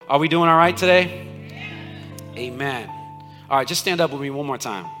Are we doing all right today? Amen. All right, just stand up with me one more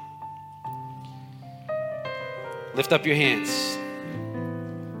time. Lift up your hands.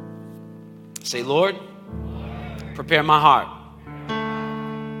 Say, Lord, prepare my heart.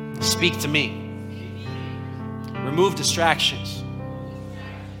 Speak to me. Remove distractions.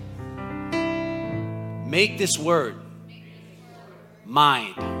 Make this word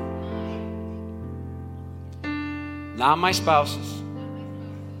mine. Not my spouse's.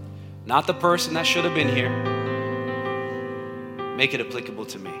 Not the person that should have been here. Make it applicable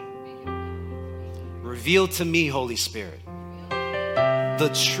to me. Reveal to me, Holy Spirit, the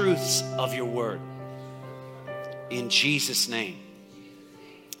truths of your word. In Jesus' name.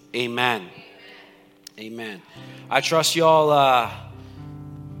 Amen. Amen. I trust you all are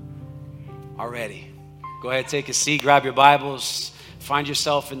ready. Go ahead, take a seat, grab your Bibles, find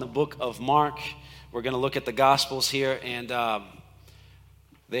yourself in the book of Mark. We're going to look at the Gospels here, and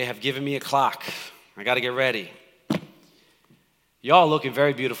they have given me a clock. I got to get ready. Y'all looking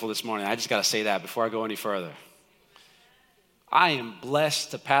very beautiful this morning. I just got to say that before I go any further. I am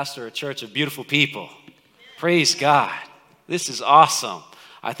blessed to pastor a church of beautiful people. Praise God. This is awesome.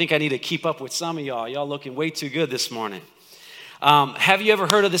 I think I need to keep up with some of y'all. Y'all looking way too good this morning. Have you ever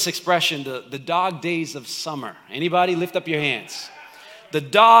heard of this expression, the dog days of summer? Anybody? Lift up your hands. The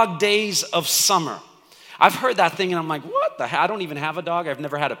dog days of summer. I've heard that thing and I'm like, what the hell? I don't even have a dog. I've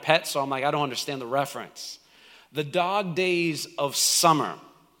never had a pet, so I'm like, I don't understand the reference. The dog days of summer.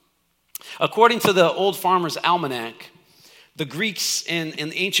 According to the Old Farmer's Almanac, the Greeks and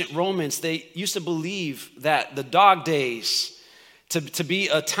the ancient Romans, they used to believe that the dog days to be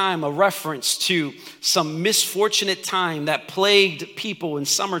a time, a reference to some misfortunate time that plagued people in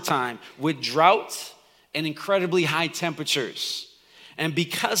summertime with drought and incredibly high temperatures. And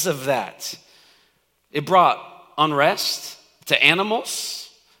because of that, it brought unrest to animals,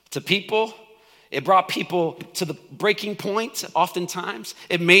 to people. It brought people to the breaking point oftentimes.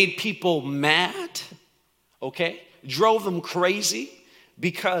 It made people mad, okay? Drove them crazy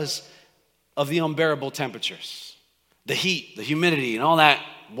because of the unbearable temperatures, the heat, the humidity, and all that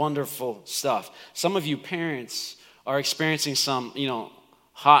wonderful stuff. Some of you parents are experiencing some,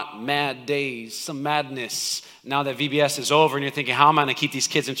 hot, mad days, some madness now that VBS is over, and you're thinking, how am I going to keep these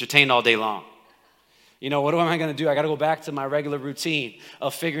kids entertained all day long? What am I going to do? I got to go back to my regular routine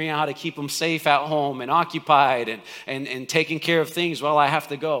of figuring out how to keep them safe at home and occupied and taking care of things while I have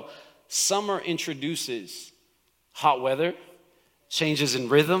to go. Summer introduces hot weather, changes in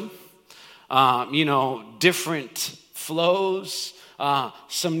rhythm, different flows,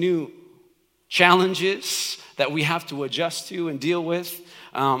 some new challenges that we have to adjust to and deal with.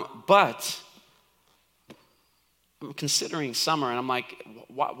 But I'm considering summer and I'm like,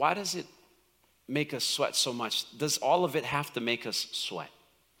 why does it make us sweat so much? Does all of it have to make us sweat?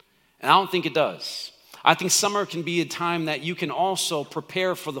 And I don't think it does. I think summer can be a time that you can also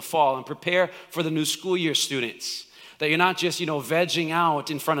prepare for the fall and prepare for the new school year, students. That you're not just, vegging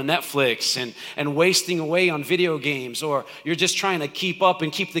out in front of Netflix and wasting away on video games, or you're just trying to keep up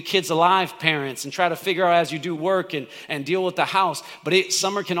and keep the kids alive, parents, and try to figure out as you do work and deal with the house. But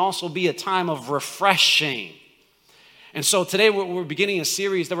summer can also be a time of refreshing. And so today we're beginning a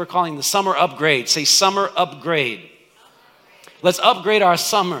series that we're calling the Summer Upgrade. Say summer upgrade. Let's upgrade our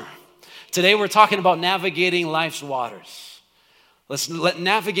summer. Today we're talking about navigating life's waters. Let's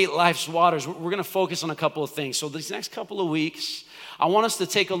navigate life's waters. We're going to focus on a couple of things. So these next couple of weeks, I want us to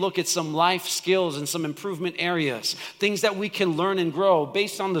take a look at some life skills and some improvement areas, things that we can learn and grow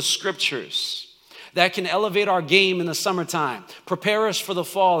based on the scriptures that can elevate our game in the summertime, prepare us for the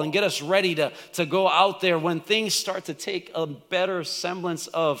fall, and get us ready to go out there when things start to take a better semblance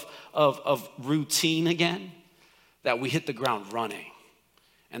of routine again, that we hit the ground running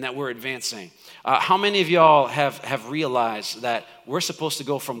and that we're advancing. How many of y'all have realized that we're supposed to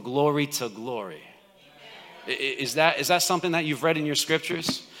go from glory to glory? Is that something that you've read in your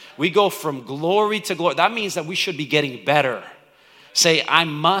scriptures? We go from glory to glory. That means that we should be getting better. Say, I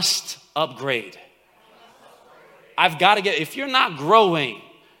must upgrade. I've got to if you're not growing,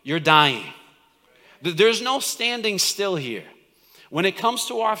 you're dying. There's no standing still here. When it comes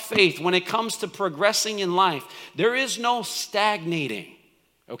to our faith, when it comes to progressing in life, there is no stagnating,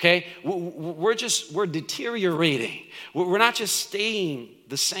 okay? We're deteriorating. We're not just staying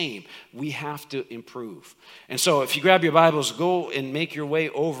the same. We have to improve. And so if you grab your Bibles, go and make your way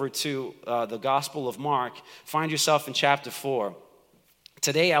over to the Gospel of Mark. Find yourself in chapter 4.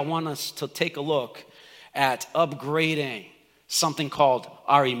 Today I want us to take a look at upgrading something called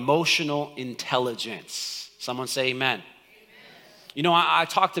our emotional intelligence. Someone say amen. You know, I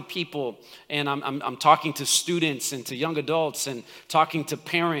talk to people, and I'm talking to students and to young adults and talking to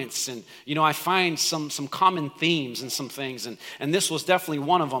parents, and, you know, I find some common themes and some things, and this was definitely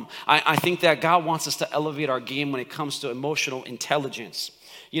one of them. I think that God wants us to elevate our game when it comes to emotional intelligence.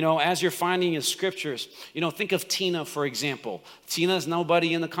 You know, as you're finding in scriptures, you know, think of Tina, for example. Tina is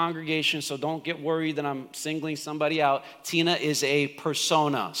nobody in the congregation, so don't get worried that I'm singling somebody out. Tina is a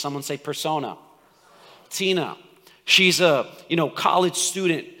persona. Someone say persona. Tina. She's a, college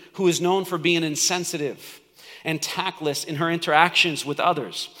student who is known for being insensitive and tactless in her interactions with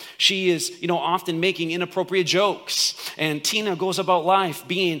others. She is, often making inappropriate jokes. And Tina goes about life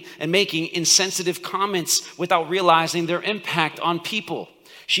being and making insensitive comments without realizing their impact on people.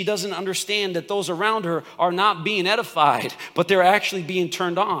 She doesn't understand that those around her are not being edified, but they're actually being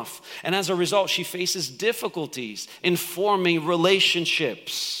turned off. And as a result, she faces difficulties in forming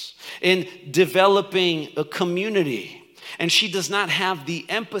relationships, in developing a community. And she does not have the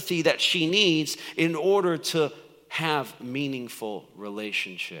empathy that she needs in order to have meaningful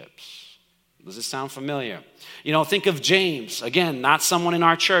relationships. Does this sound familiar? Think of James. Again, not someone in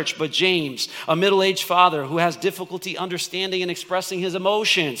our church, but James, a middle-aged father who has difficulty understanding and expressing his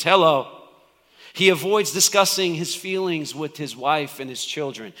emotions. Hello. He avoids discussing his feelings with his wife and his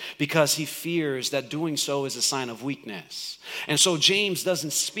children because he fears that doing so is a sign of weakness. And so James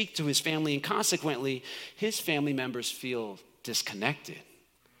doesn't speak to his family, and consequently, his family members feel disconnected.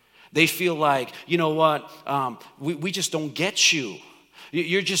 They feel like, we just don't get you.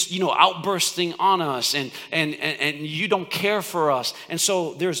 You're just, outbursting on us, and you don't care for us. And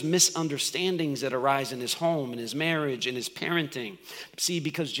so there's misunderstandings that arise in his home, in his marriage, in his parenting. See,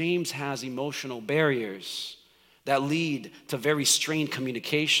 because James has emotional barriers that lead to very strained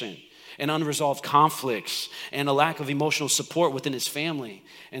communication and unresolved conflicts and a lack of emotional support within his family.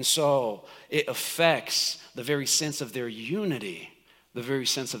 And so it affects the very sense of their unity, the very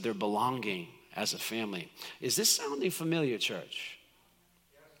sense of their belonging as a family. Is this sounding familiar, church?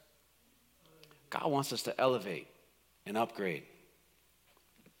 God wants us to elevate and upgrade.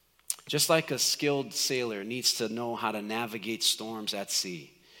 Just like a skilled sailor needs to know how to navigate storms at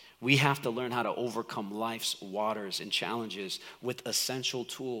sea, we have to learn how to overcome life's waters and challenges with essential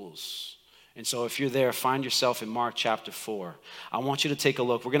tools. And so if you're there, find yourself in Mark chapter 4. I want you to take a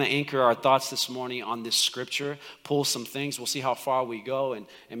look. We're going to anchor our thoughts this morning on this scripture, pull some things. We'll see how far we go, and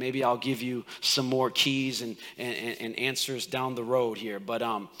maybe I'll give you some more keys and answers down the road here. But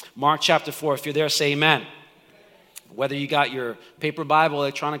Mark chapter 4, if you're there, say amen. Whether you got your paper Bible,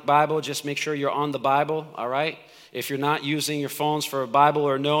 electronic Bible, just make sure you're on the Bible, all right? If you're not using your phones for a Bible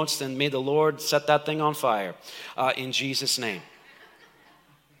or notes, then may the Lord set that thing on fire in Jesus' name.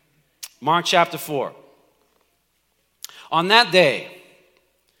 Mark chapter 4. On that day,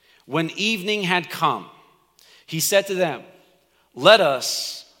 when evening had come, he said to them, "Let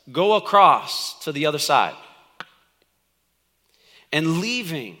us go across to the other side." And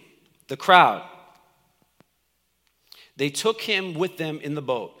leaving the crowd, they took him with them in the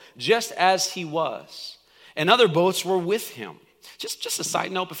boat, just as he was. And other boats were with him. Just a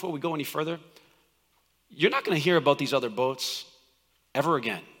side note before we go any further. You're not going to hear about these other boats ever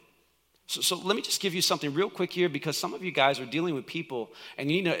again. So let me just give you something real quick here, because some of you guys are dealing with people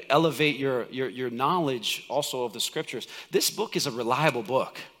and you need to elevate your knowledge also of the scriptures. This book is a reliable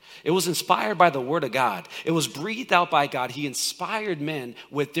book. It was inspired by the word of God. It was breathed out by God. He inspired men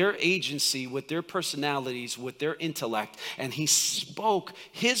with their agency, with their personalities, with their intellect, and he spoke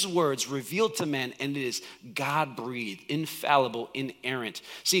his words revealed to men, and it is God-breathed, infallible, inerrant.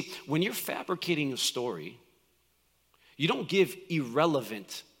 See, when you're fabricating a story, you don't give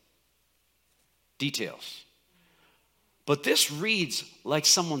irrelevant details. But this reads like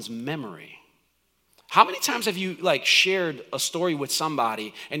someone's memory. How many times have you shared a story with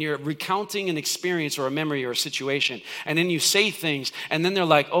somebody and you're recounting an experience or a memory or a situation, and then you say things and then they're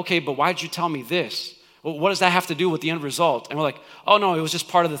like, "Okay, but why'd you tell me this? Well, what does that have to do with the end result?" And we're like, "Oh no, it was just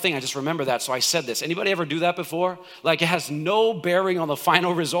part of the thing. I just remember that, so I said this." Anybody ever do that before? It has no bearing on the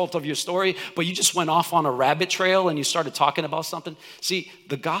final result of your story, but you just went off on a rabbit trail and you started talking about something. See,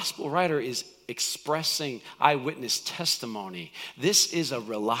 the gospel writer is expressing eyewitness testimony. This is a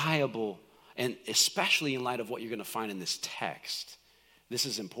reliable, and especially in light of what you're going to find in this text, this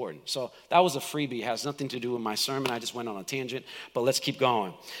is important. So that was a freebie. It has nothing to do with my sermon. I just went on a tangent, but let's keep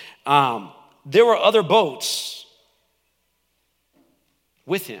going. There were other boats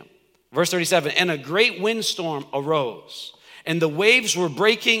with him. Verse 37, and a great windstorm arose, and the waves were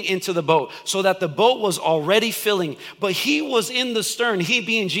breaking into the boat, so that the boat was already filling. But he was in the stern, he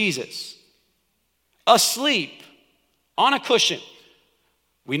being Jesus, asleep on a cushion.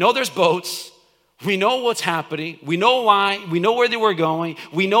 We know there's boats. We know what's happening. We know why. We know where they were going.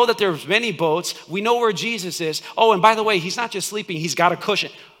 We know that there's many boats. We know where Jesus is. Oh, and by the way, he's not just sleeping. He's got a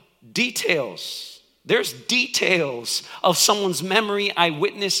cushion. Details. There's details of someone's memory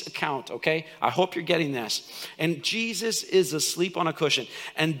eyewitness account, okay? I hope you're getting this. And Jesus is asleep on a cushion.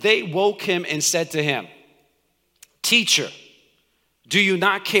 And they woke him and said to him, "Teacher, do you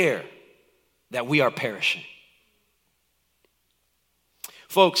not care that we are perishing?"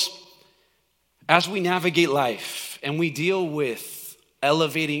 Folks, as we navigate life and we deal with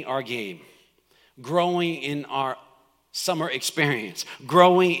elevating our game, growing in our summer experience,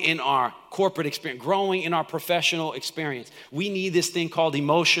 growing in our corporate experience, growing in our professional experience, we need this thing called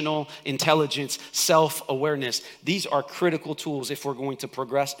emotional intelligence, self-awareness. These are critical tools if we're going to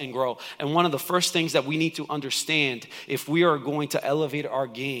progress and grow. And one of the first things that we need to understand if we are going to elevate our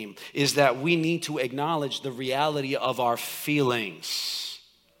game is that we need to acknowledge the reality of our feelings.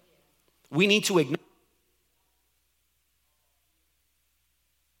 We need to acknowledge.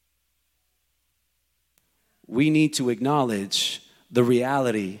 We need to acknowledge the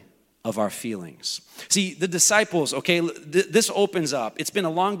reality of our feelings. See, the disciples, okay, this opens up. It's been a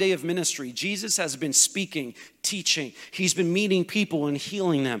long day of ministry. Jesus has been speaking, teaching. He's been meeting people and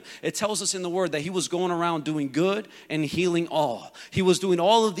healing them. It tells us in the word that he was going around doing good and healing all. He was doing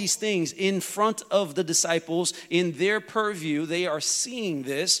all of these things in front of the disciples in their purview. They are seeing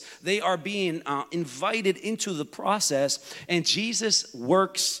this. They are being invited into the process, and Jesus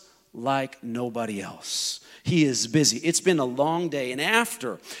works like nobody else. He is busy. It's been a long day. And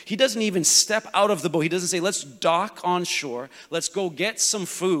after, he doesn't even step out of the boat. He doesn't say, let's dock on shore. Let's go get some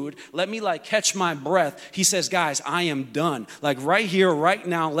food. Let me catch my breath. He says, guys, I am done. Right here, right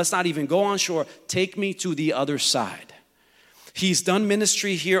now, let's not even go on shore. Take me to the other side. He's done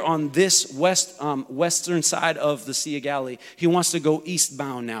ministry here on this western side of the Sea of Galilee. He wants to go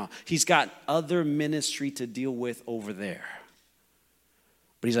eastbound now. He's got other ministry to deal with over there.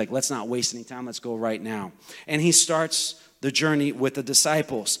 But he's like, let's not waste any time. Let's go right now. And he starts the journey with the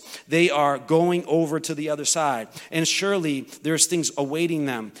disciples. They are going over to the other side. And surely there's things awaiting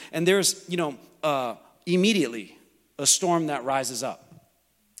them. And there's, immediately a storm that rises up.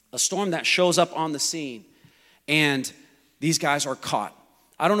 A storm that shows up on the scene. And these guys are caught.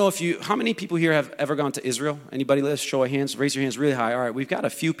 I don't know how many people here have ever gone to Israel? Anybody? Let's show of hands. Raise your hands really high. All right, we've got a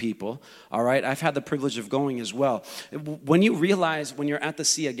few people. All right, I've had the privilege of going as well. When you realize when you're at the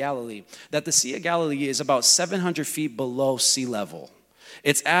Sea of Galilee, that the Sea of Galilee is about 700 feet below sea level.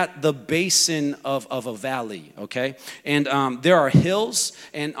 It's at the basin of a valley, okay? And there are hills,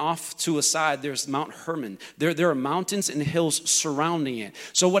 and off to a side, there's Mount Hermon. There are mountains and hills surrounding it.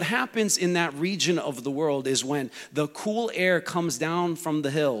 So what happens in that region of the world is when the cool air comes down from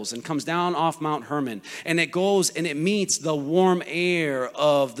the hills and comes down off Mount Hermon, and it goes and it meets the warm air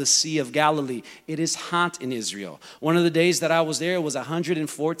of the Sea of Galilee. It is hot in Israel. One of the days that I was there was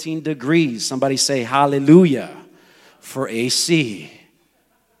 114 degrees. Somebody say hallelujah for AC.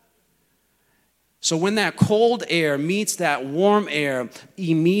 So when that cold air meets that warm air,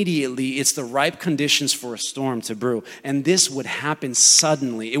 immediately it's the ripe conditions for a storm to brew. And this would happen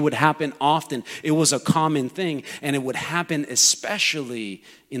suddenly. It would happen often. It was a common thing. And it would happen especially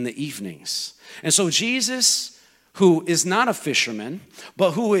in the evenings. And so Jesus, who is not a fisherman,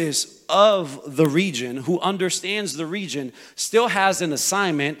 but who is of the region, who understands the region, still has an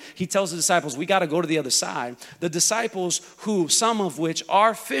assignment. He tells the disciples, we got to go to the other side. The disciples, who some of which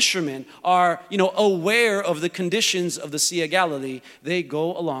are fishermen, are, aware of the conditions of the Sea of Galilee. They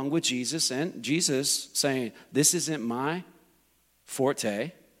go along with Jesus, and Jesus saying, this isn't my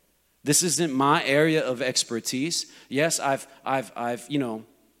forte. This isn't my area of expertise. Yes, I'm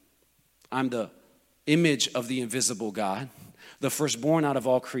the image of the invisible God, the firstborn out of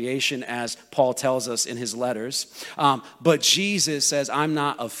all creation, as Paul tells us in his letters. But Jesus says, I'm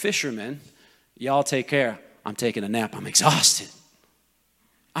not a fisherman. Y'all take care. I'm taking a nap. I'm exhausted.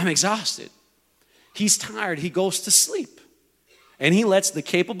 He's tired. He goes to sleep. And he lets the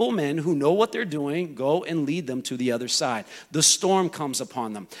capable men who know what they're doing go and lead them to the other side. The storm comes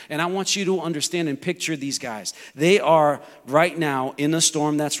upon them. And I want you to understand and picture these guys. They are right now in a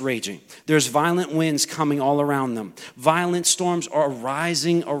storm that's raging. There's violent winds coming all around them. Violent storms are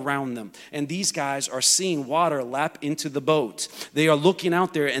rising around them. And these guys are seeing water lap into the boat. They are looking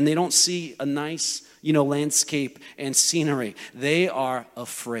out there and they don't see a nice, landscape and scenery. They are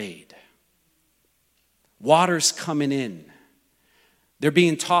afraid. Water's coming in. They're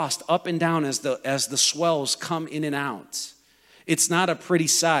being tossed up and down as the swells come in and out. It's not a pretty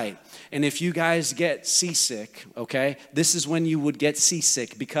sight. And if you guys get seasick, okay, this is when you would get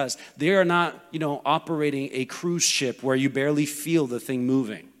seasick, because they are not, operating a cruise ship where you barely feel the thing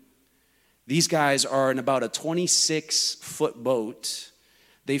moving. These guys are in about a 26-foot boat.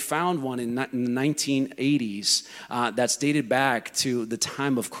 They found one in the 1980s that's dated back to the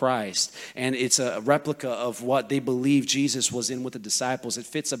time of Christ. And it's a replica of what they believe Jesus was in with the disciples. It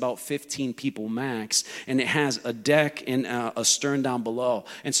fits about 15 people max. And it has a deck and a stern down below.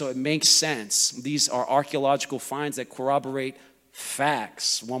 And so it makes sense. These are archaeological finds that corroborate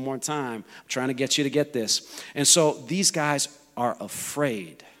facts. One more time. I'm trying to get you to get this. And so these guys are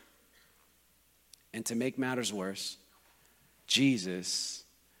afraid. And to make matters worse, Jesus,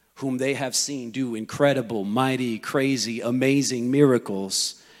 whom they have seen do incredible, mighty, crazy, amazing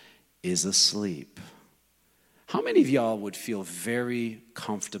miracles, is asleep. How many of y'all would feel very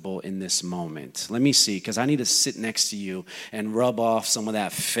comfortable in this moment? Let me see, because I need to sit next to you and rub off some of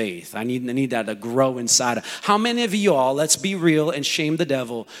that faith. I need that to grow inside. How many of y'all, let's be real and shame the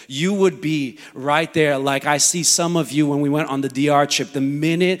devil, you would be right there like I see some of you when we went on the DR trip. The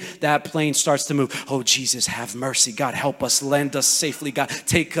minute that plane starts to move, oh, Jesus, have mercy. God, help us. Land us safely. God,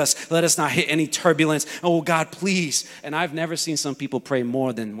 take us. Let us not hit any turbulence. Oh, God, please. And I've never seen some people pray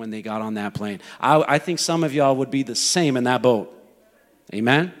more than when they got on that plane. I think some of y'all would be the same in that boat.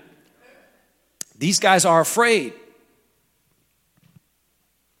 Amen? These guys are afraid.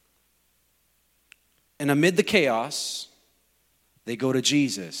 And amid the chaos, they go to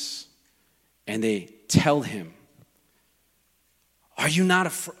Jesus and they tell him, are you not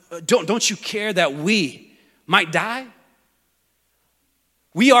afraid? Don't you care that we might die?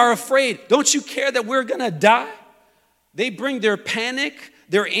 We are afraid. Don't you care that we're going to die? They bring their panic,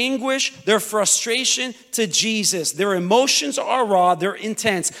 their anguish, their frustration to Jesus. Their emotions are raw, they're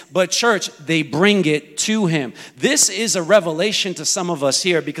intense, but church, they bring it to him. This is a revelation to some of us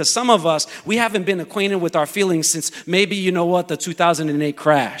here because some of us, we haven't been acquainted with our feelings since maybe, the 2008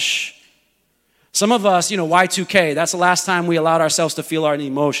 crash. Some of us, Y2K, that's the last time we allowed ourselves to feel our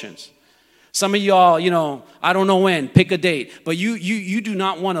emotions. Some of y'all, I don't know when, pick a date, but you do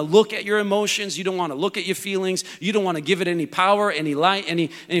not want to look at your emotions. You don't want to look at your feelings. You don't want to give it any power, any light,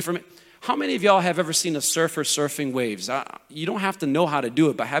 any information. How many of y'all have ever seen a surfer surfing waves? You don't have to know how to do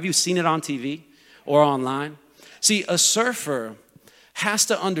it, but have you seen it on TV or online? See, a surfer has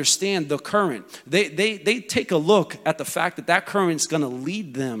to understand the current. They take a look at the fact that current's going to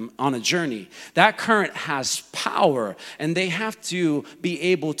lead them on a journey. That current has power, and they have to be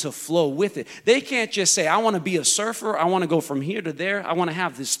able to flow with it. They can't just say, I want to be a surfer. I want to go from here to there. I want to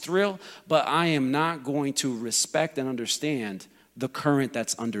have this thrill, but I am not going to respect and understand the current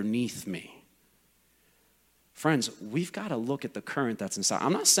that's underneath me. Friends, we've got to look at the current that's inside.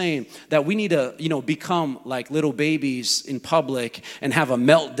 I'm not saying that we need to, become like little babies in public and have a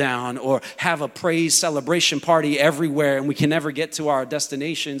meltdown or have a praise celebration party everywhere and we can never get to our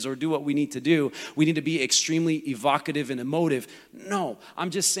destinations or do what we need to do. We need to be extremely evocative and emotive. No, I'm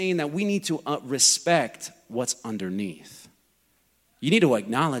just saying that we need to respect what's underneath. You need to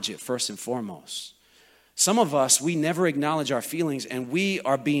acknowledge it first and foremost. Some of us, we never acknowledge our feelings and we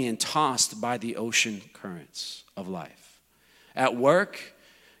are being tossed by the ocean currents of life. At work,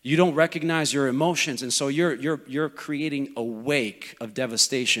 you don't recognize your emotions and so you're creating a wake of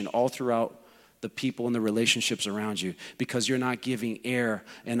devastation all throughout the people and the relationships around you because you're not giving air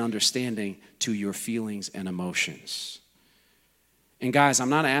and understanding to your feelings and emotions. And guys, I'm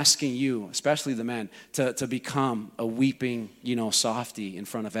not asking you, especially the men, to become a weeping, softy in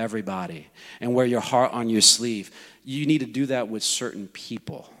front of everybody and wear your heart on your sleeve. You need to do that with certain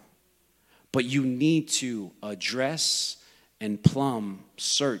people. But you need to address and plumb,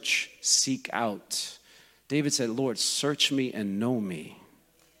 search, seek out. David said, Lord, search me and know me.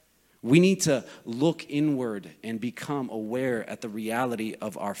 We need to look inward and become aware at the reality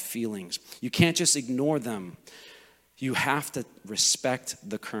of our feelings. You can't just ignore them. You have to respect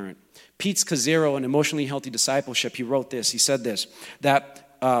the current. Pete Scazzero, in Emotionally Healthy Discipleship, he wrote this. He said this,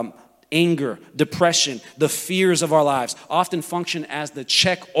 that anger, depression, the fears of our lives often function as the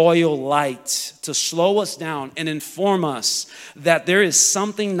check oil light to slow us down and inform us that there is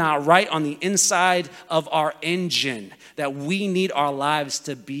something not right on the inside of our engine, that we need our lives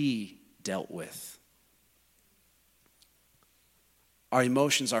to be dealt with. Our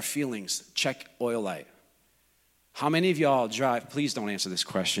emotions, our feelings, check oil light. How many of y'all drive, please don't answer this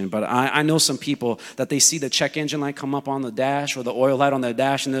question, but I know some people that they see the check engine light come up on the dash or the oil light on their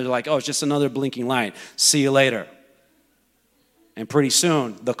dash and they're like, oh, it's just another blinking light. See you later. And pretty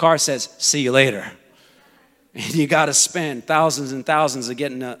soon the car says, see you later. And you got to spend thousands and thousands of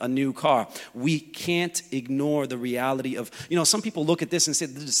getting a new car. We can't ignore the reality of, some people look at this and say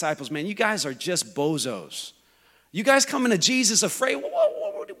to the disciples, man, you guys are just bozos. You guys coming to Jesus afraid.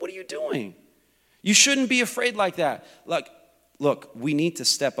 What are you doing? You shouldn't be afraid like that. Look, we need to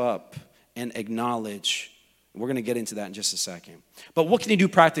step up and acknowledge. We're going to get into that in just a second. But what can you do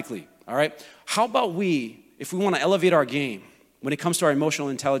practically? All right? How about if we want to elevate our game when it comes to our emotional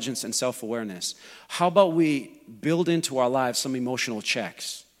intelligence and self-awareness, how about we build into our lives some emotional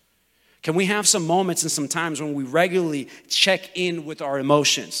checks? Can we have some moments and some times when we regularly check in with our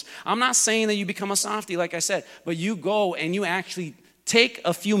emotions? I'm not saying that you become a softie, like I said, but you go and you actually take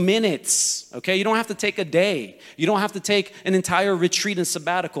a few minutes, okay? You don't have to take a day. You don't have to take an entire retreat and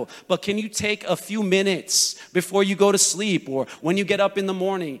sabbatical. But can you take a few minutes before you go to sleep or when you get up in the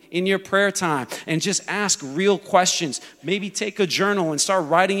morning in your prayer time and just ask real questions? Maybe take a journal and start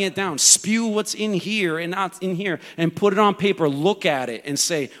writing it down. Spew what's in here and not in here and put it on paper. Look at it and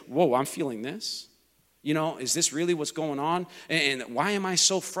say, whoa, I'm feeling this. Is this really what's going on? And why am I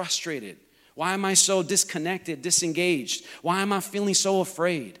so frustrated? Why am I so disconnected, disengaged? Why am I feeling so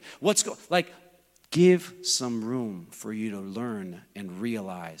afraid? Give some room for you to learn and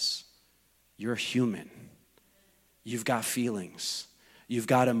realize you're human. You've got feelings. You've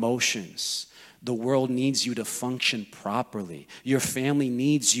got emotions. The world needs you to function properly. Your family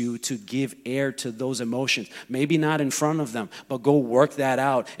needs you to give air to those emotions. Maybe not in front of them, but go work that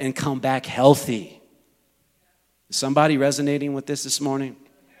out and come back healthy. Is somebody resonating with this morning?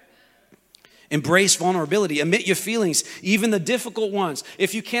 Embrace vulnerability. Admit your feelings, even the difficult ones.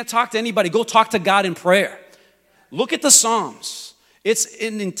 If you can't talk to anybody, go talk to God in prayer. Look at the Psalms. It's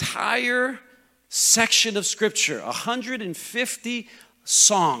an entire section of Scripture, 150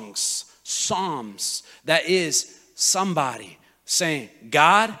 Psalms, that is somebody saying,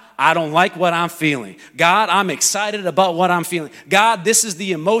 God, I don't like what I'm feeling. God, I'm excited about what I'm feeling. God, this is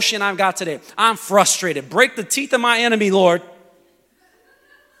the emotion I've got today. I'm frustrated. Break the teeth of my enemy, Lord.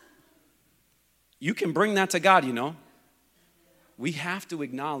 You can bring that to God, We have to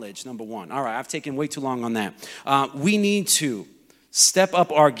acknowledge, number one. All right, I've taken way too long on that. We need to step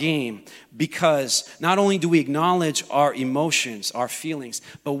up our game because not only do we acknowledge our emotions, our feelings,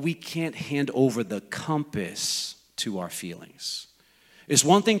 but we can't hand over the compass to our feelings. It's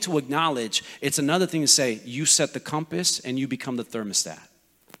one thing to acknowledge. It's another thing to say, you set the compass and you become the thermostat.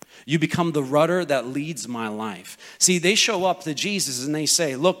 You become the rudder that leads my life. See, they show up to Jesus and they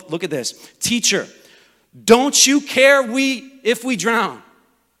say, look at this. Teacher, don't you care if we drown?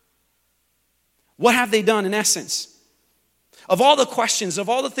 What have they done in essence? Of all the questions, of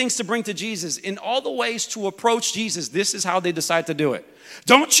all the things to bring to Jesus, in all the ways to approach Jesus, this is how they decide to do it.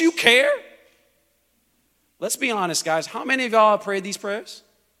 Don't you care? Let's be honest, guys. How many of y'all have prayed these prayers?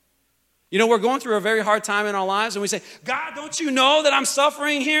 We're going through a very hard time in our lives and we say, God, don't you know that I'm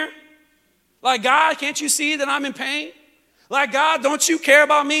suffering here? God, can't you see that I'm in pain? God, don't you care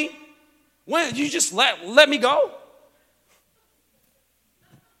about me? When you just let me go?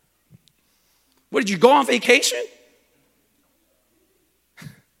 What, did you go on vacation?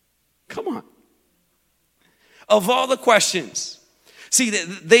 Come on. Of all the questions, see,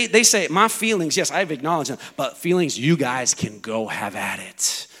 they say, my feelings, yes, I've acknowledged them, but feelings, you guys can go have at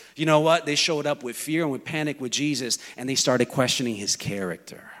it. You know what? They showed up with fear and with panic with Jesus, and they started questioning his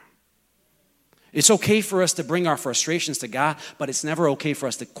character. It's okay for us to bring our frustrations to God, but it's never okay for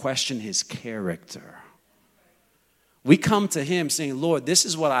us to question his character. We come to him saying, Lord, this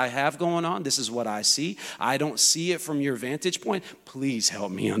is what I have going on. This is what I see. I don't see it from your vantage point. Please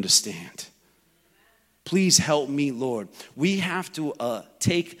help me understand. Please help me, Lord. We have to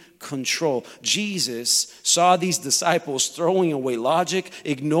take control. Jesus saw these disciples throwing away logic,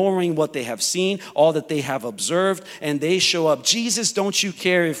 ignoring what they have seen, all that they have observed, and they show up. Jesus, don't you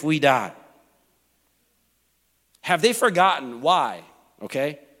care if we die? Have they forgotten why,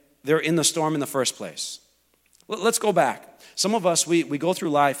 they're in the storm in the first place? Let's go back. Some of us, we go through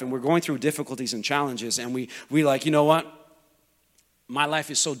life and we're going through difficulties and challenges, and we like, you know what? My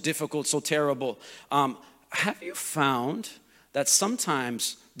life is so difficult, so terrible. Have you found that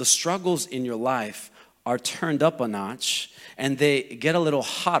sometimes the struggles in your life are turned up a notch and they get a little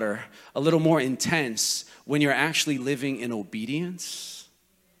hotter, a little more intense when you're actually living in obedience?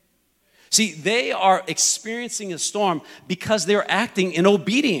 See, they are experiencing a storm because they're acting in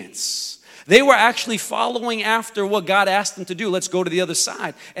obedience. They were actually following after what God asked them to do. Let's go to the other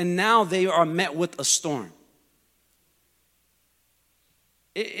side. And now they are met with a storm.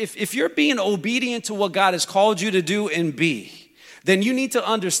 If you're being obedient to what God has called you to do and be, then you need to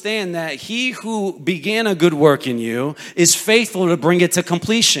understand that he who began a good work in you is faithful to bring it to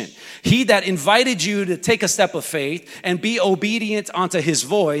completion. He that invited you to take a step of faith and be obedient unto his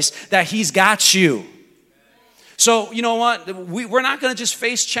voice, that he's got you. So, you know what? We're not going to just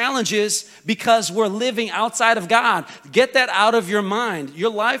face challenges because we're living outside of God. Get that out of your mind.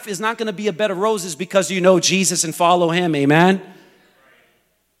 Your life is not going to be a bed of roses because you know Jesus and follow him. Amen?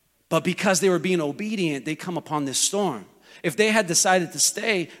 But because they were being obedient, they come upon this storm. If they had decided to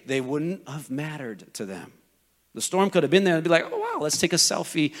stay, they wouldn't have mattered to them. The storm could have been there and be like, oh, wow, let's take a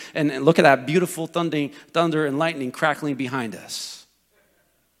selfie and look at that beautiful thunder and lightning crackling behind us.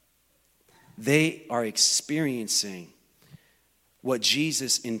 They are experiencing what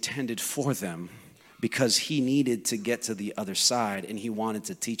Jesus intended for them because he needed to get to the other side and he wanted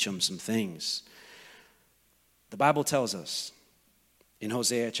to teach them some things. The Bible tells us in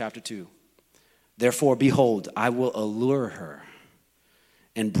Hosea chapter 2, therefore, behold, I will allure her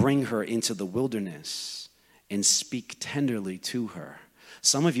and bring her into the wilderness and speak tenderly to her.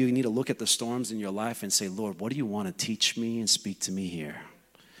 Some of you need to look at the storms in your life and say, Lord, what do you want to teach me and speak to me here?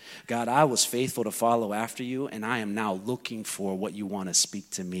 God, I was faithful to follow after you, and I am now looking for what you want to speak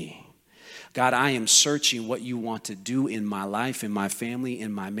to me. God, I am searching what you want to do in my life, in my family,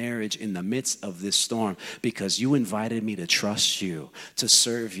 in my marriage, in the midst of this storm, because you invited me to trust you, to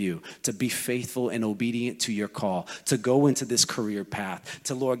serve you, to be faithful and obedient to your call, to go into this career path,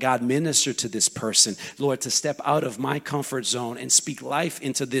 to, Lord God, minister to this person, Lord, to step out of my comfort zone and speak life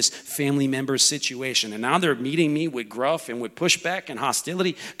into this family member's situation. And now they're meeting me with gruff and with pushback and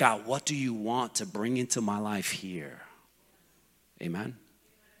hostility. God, what do you want to bring into my life here? Amen.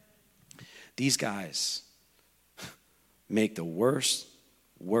 These guys make the worst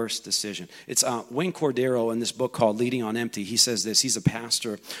decision. It's Wayne Cordero in this book called Leading on Empty. He says this. He's a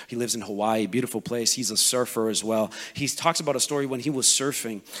pastor. He lives in Hawaii, beautiful place. He's a surfer as well. He talks about a story when he was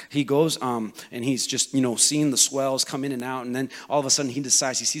surfing. He goes and he's just, seeing the swells come in and out. And then all of a sudden he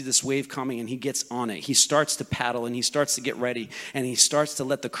decides, he sees this wave coming and he gets on it. He starts to paddle and he starts to get ready and he starts to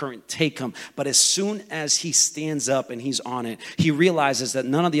let the current take him. But as soon as he stands up and he's on it, he realizes that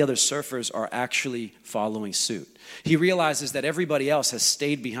none of the other surfers are actually following suit. He realizes that everybody else has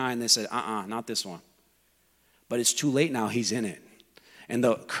stayed behind. They said, not this one. But it's too late now. He's in it. And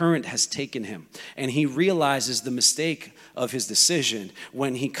the current has taken him. And he realizes the mistake of his decision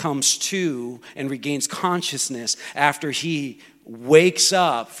when he comes to and regains consciousness after he wakes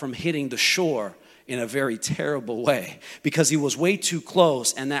up from hitting the shore in a very terrible way because he was way too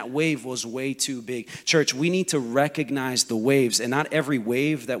close and that wave was way too big. Church, we need to recognize the waves, and not every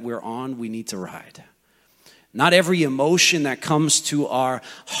wave that we're on we need to ride. Not every emotion that comes to our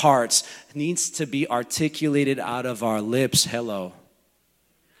hearts needs to be articulated out of our lips. Hello.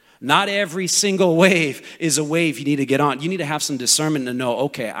 Not every single wave is a wave you need to get on. You need to have some discernment to know,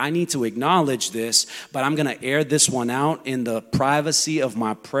 okay, I need to acknowledge this, but I'm going to air this one out in the privacy of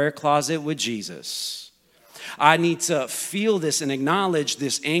my prayer closet with Jesus. I need to feel this and acknowledge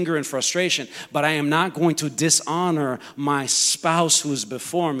this anger and frustration, but I am not going to dishonor my spouse who is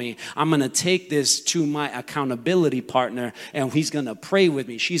before me. I'm going to take this to my accountability partner, and he's going to pray with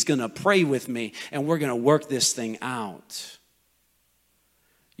me. She's going to pray with me, and we're going to work this thing out.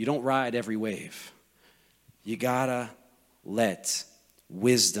 You don't ride every wave. You got to let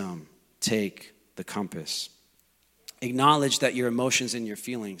wisdom take the compass. Acknowledge that your emotions and your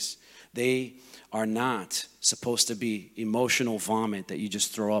feelings, they are not supposed to be emotional vomit that you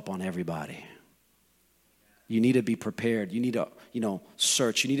just throw up on everybody. You need to be prepared. You need to,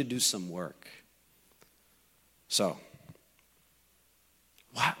 search. You need to do some work. So,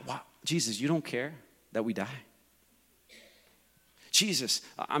 why, Jesus, you don't care that we die? Jesus,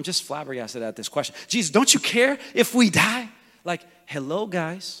 I'm just flabbergasted at this question. Jesus, don't you care if we die? Like, hello,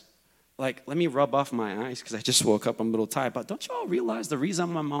 guys. Like, let me rub off my eyes because I just woke up. I'm a little tired. But don't you all realize the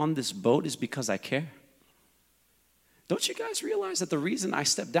reason I'm on this boat is because I care? Don't you guys realize that the reason I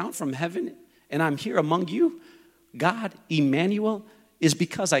stepped down from heaven and I'm here among you, God, Emmanuel, is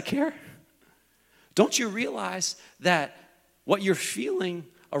because I care? Don't you realize that what you're feeling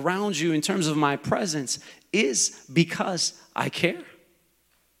around you in terms of my presence is because I care?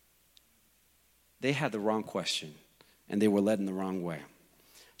 They had the wrong question and they were led in the wrong way.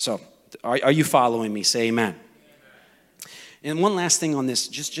 So, are you following me? Say amen. And one last thing on this,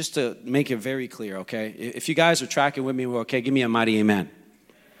 just to make it very clear, okay? If you guys are tracking with me, okay, give me a mighty amen.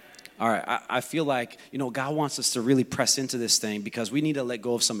 All right, I feel like, God wants us to really press into this thing because we need to let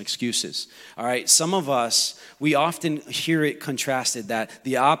go of some excuses. All right, some of us, we often hear it contrasted that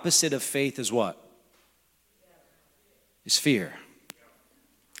the opposite of faith is what? Is fear.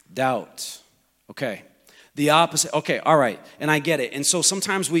 Doubt. Okay. The opposite. Okay, all right, and I get it. And so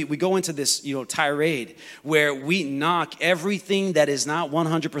sometimes we go into this, tirade where we knock everything that is not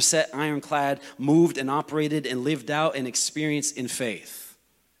 100% ironclad, moved and operated and lived out and experienced in faith.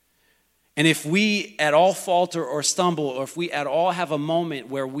 And if we at all falter or stumble, or if we at all have a moment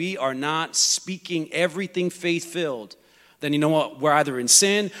where we are not speaking everything faith-filled, then you know what? We're either in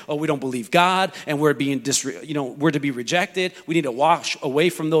sin or we don't believe God, and we're we're to be rejected. We need to wash away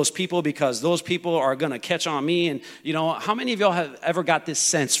from those people because those people are going to catch on me. And how many of y'all have ever got this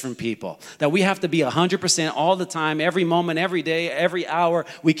sense from people that we have to be 100% all the time, every moment, every day, every hour?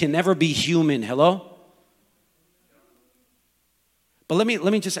 We can never be human. Hello? But let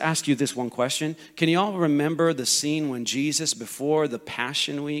me just ask you this one question. Can you all remember the scene when Jesus, before the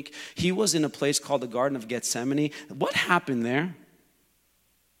Passion Week, he was in a place called the Garden of Gethsemane? What happened there?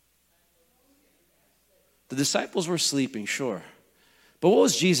 The disciples were sleeping, sure. But what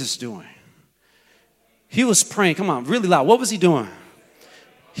was Jesus doing? He was praying. Come on, really loud. What was he doing?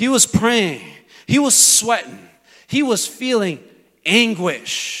 He was praying. He was sweating. He was feeling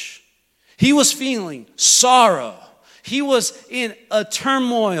anguish. He was feeling sorrow. He was in a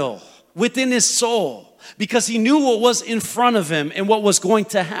turmoil within his soul because he knew what was in front of him and what was going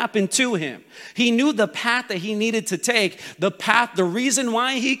to happen to him. He knew the path that he needed to take, the reason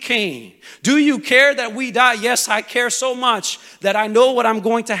why he came. Do you care that we die? Yes, I care so much that I know what I'm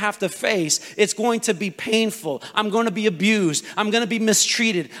going to have to face. It's going to be painful. I'm going to be abused. I'm going to be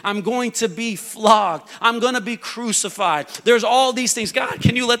mistreated. I'm going to be flogged. I'm going to be crucified. There's all these things. God,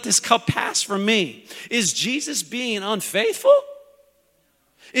 can you let this cup pass from me? Is Jesus being unfaithful?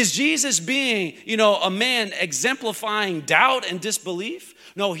 Is Jesus being, a man exemplifying doubt and disbelief?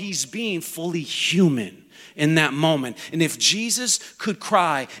 No, he's being fully human in that moment. And if Jesus could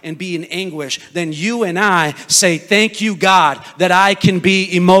cry and be in anguish, then you and I say, thank you, God, that I can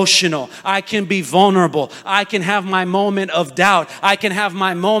be emotional. I can be vulnerable. I can have my moment of doubt. I can have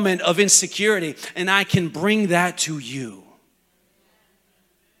my moment of insecurity. And I can bring that to you.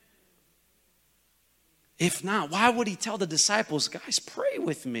 If not, why would he tell the disciples, guys, pray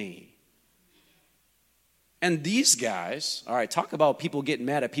with me? And these guys, all right, talk about people getting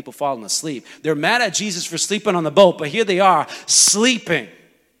mad at people falling asleep. They're mad at Jesus for sleeping on the boat, but here they are sleeping.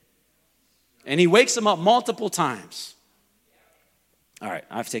 And he wakes them up multiple times. All right,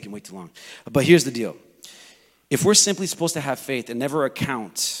 I've taken way too long. But here's the deal. If we're simply supposed to have faith and never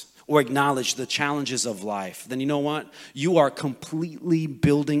account or acknowledge the challenges of life, then you know what? You are completely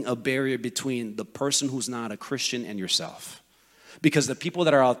building a barrier between the person who's not a Christian and yourself. Because the people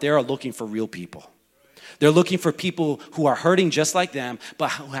that are out there are looking for real people. They're looking for people who are hurting just like them,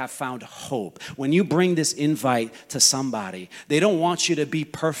 but who have found hope. When you bring this invite to somebody, they don't want you to be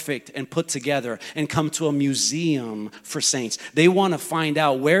perfect and put together and come to a museum for saints. They want to find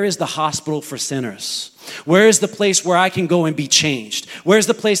out, where is the hospital for sinners? Where is the place where I can go and be changed? Where's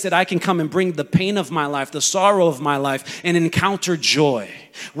the place that I can come and bring the pain of my life, the sorrow of my life, and encounter joy?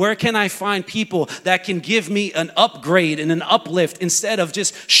 Where can I find people that can give me an upgrade and an uplift instead of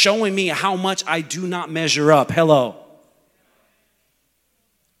just showing me how much I do not measure up? Hello.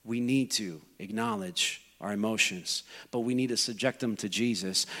 We need to acknowledge our emotions, but we need to subject them to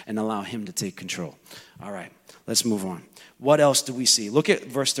Jesus and allow him to take control. All right, let's move on. What else do we see? Look at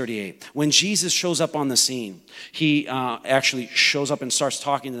verse 38. When Jesus shows up on the scene, he actually shows up and starts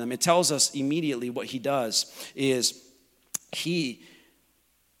talking to them. It tells us immediately what he does is he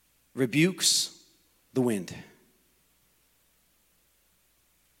rebukes the wind.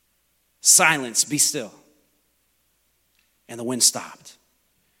 Silence, be still. And the wind stopped.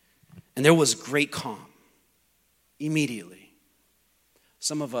 And there was great calm immediately.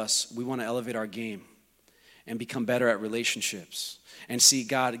 Some of us, we want to elevate our game and become better at relationships and see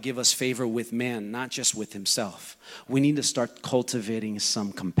God give us favor with man, not just with himself. We need to start cultivating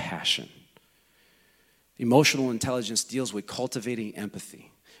some compassion. Emotional intelligence deals with cultivating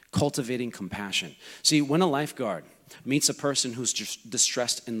empathy, cultivating compassion. See, when a lifeguard meets a person who's just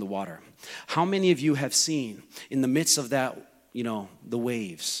distressed in the water, how many of you have seen in the midst of that, the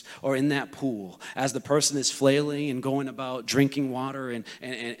waves, or in that pool, as the person is flailing and going about drinking water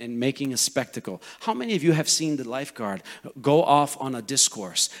and making a spectacle? How many of you have seen the lifeguard go off on a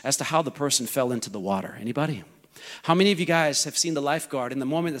discourse as to how the person fell into the water? Anybody? How many of you guys have seen the lifeguard in the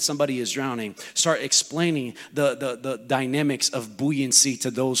moment that somebody is drowning start explaining the dynamics of buoyancy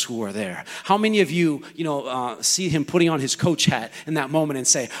to those who are there? How many of you, see him putting on his coach hat in that moment and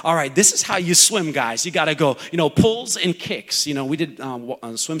say, all right, this is how you swim, guys. You got to go, pulls and kicks. We did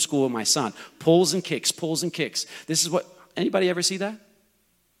swim school with my son. Pulls and kicks, pulls and kicks. This is what, anybody ever see that?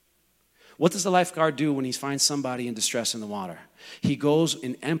 What does the lifeguard do when he finds somebody in distress in the water? He goes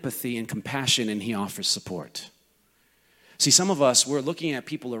in empathy and compassion and he offers support. See, some of us, we're looking at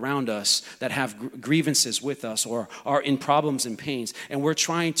people around us that have grievances with us or are in problems and pains, and we're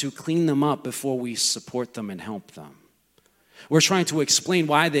trying to clean them up before we support them and help them. We're trying to explain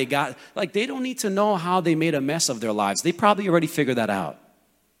why they they don't need to know how they made a mess of their lives. They probably already figured that out.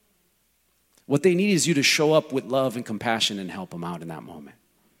 What they need is you to show up with love and compassion and help them out in that moment.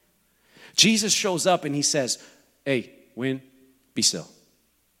 Jesus shows up and he says, hey, wind, be still.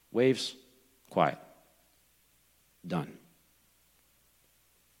 Waves, quiet. Done.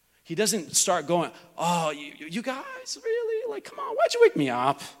 He doesn't start going, oh, you guys, really? Like, come on, why'd you wake me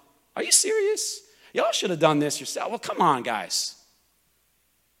up? Are you serious? Y'all should have done this yourself. Well, come on, guys.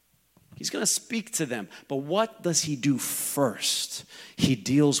 He's going to speak to them. But what does he do first? He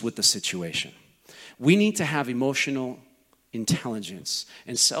deals with the situation. We need to have emotional intelligence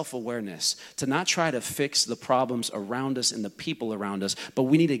and self-awareness to not try to fix the problems around us and the people around us, but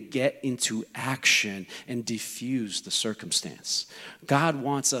we need to get into action and diffuse the circumstance. God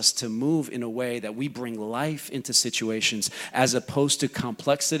wants us to move in a way that we bring life into situations as opposed to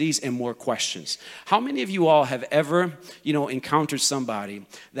complexities and more questions. How many of you all have ever, encountered somebody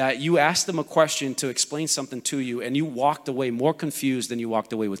that you asked them a question to explain something to you and you walked away more confused than you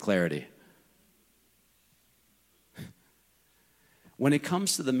walked away with clarity? When it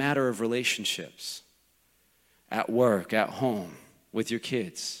comes to the matter of relationships, at work, at home, with your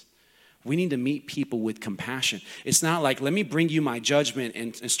kids, we need to meet people with compassion. It's not like, let me bring you my judgment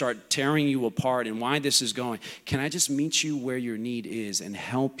and start tearing you apart and why this is going. Can I just meet you where your need is and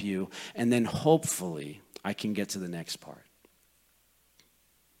help you? And then hopefully I can get to the next part.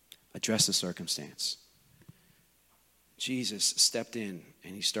 Address the circumstance. Jesus stepped in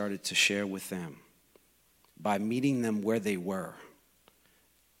and he started to share with them by meeting them where they were.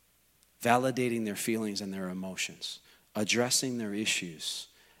 Validating their feelings and their emotions, addressing their issues,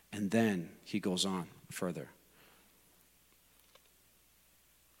 and then he goes on further.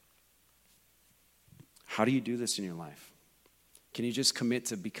 How do you do this in your life? Can you just commit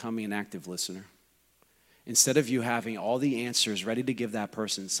to becoming an active listener? Instead of you having all the answers ready to give that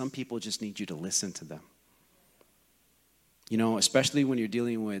person, some people just need you to listen to them. Especially when you're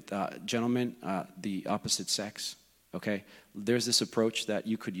dealing with gentlemen, the opposite sex, okay? There's this approach that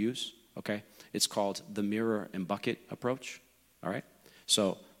you could use. Okay, it's called the mirror and bucket approach. All right,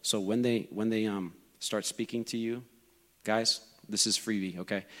 so when they start speaking to you, guys, this is freebie.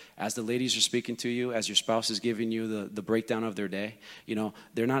 Okay, as the ladies are speaking to you, as your spouse is giving you the breakdown of their day,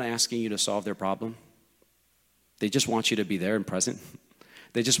 they're not asking you to solve their problem. They just want you to be there and present.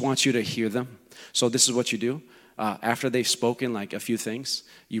 They just want you to hear them. So this is what you do. After they've spoken like a few things,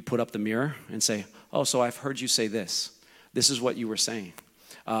 you put up the mirror and say, "Oh, so I've heard you say this. This is what you were saying."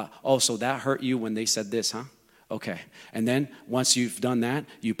 So that hurt you when they said this, huh? Okay. And then once you've done that,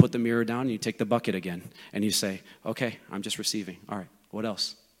 you put the mirror down and you take the bucket again. And you say, okay, I'm just receiving. All right, what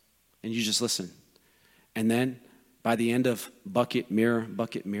else? And you just listen. And then by the end of bucket, mirror,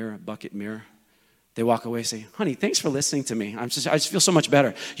 they walk away and say, honey, thanks for listening to me. I just feel so much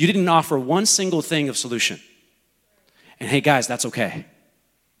better. You didn't offer one single thing of solution. And hey, guys, that's okay.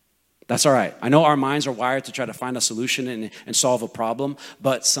 That's all right. I know our minds are wired to try to find a solution and solve a problem,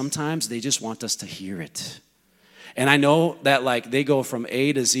 but sometimes they just want us to hear it. And I know that they go from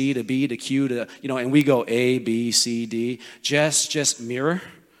A to Z to B to Q to, and we go A, B, C, D. Just mirror,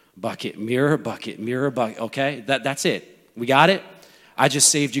 bucket, okay? That's it. We got it? I just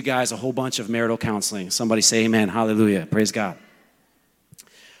saved you guys a whole bunch of marital counseling. Somebody say amen, hallelujah, praise God.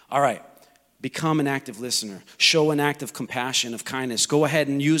 All right. Become an active listener. Show an act of compassion, of kindness. Go ahead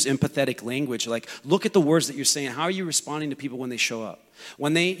and use empathetic language. Look at the words that you're saying. How are you responding to people when they show up?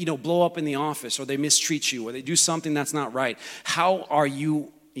 When they, blow up in the office or they mistreat you or they do something that's not right, how are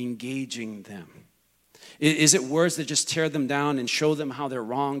you engaging them? Is it words that just tear them down and show them how they're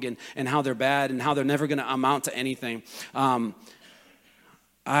wrong and how they're bad and how they're never going to amount to anything?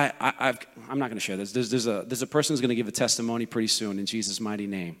 I'm not going to share this. There's a person who's going to give a testimony pretty soon in Jesus' mighty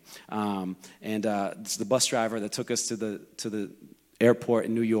name, it's the bus driver that took us to the airport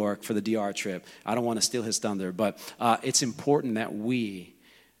in New York for the DR trip. I don't want to steal his thunder, but it's important that we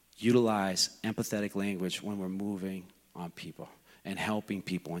utilize empathetic language when we're moving on people and helping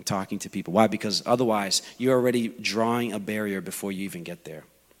people and talking to people. Why? Because otherwise you're already drawing a barrier before you even get there.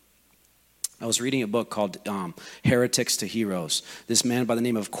 I was reading a book called Heretics to Heroes. This man by the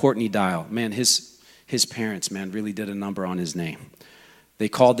name of Courtney Dial, man, his parents, man, really did a number on his name. They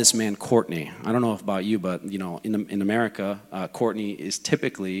called this man Courtney. I don't know about you, but in America, Courtney is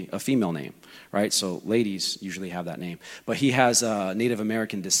typically a female name, right? So ladies usually have that name. But he has Native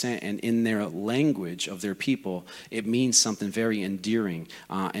American descent, and in their language of their people, it means something very endearing.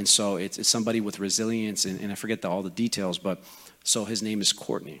 And so it's somebody with resilience, and I forget all the details, but so his name is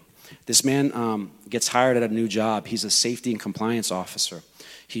Courtney. This man gets hired at a new job. He's a safety and compliance officer.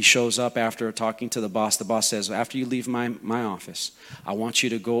 He shows up after talking to the boss. The boss says, after you leave my office, I want you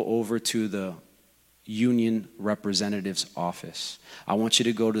to go over to the union representative's office. I want you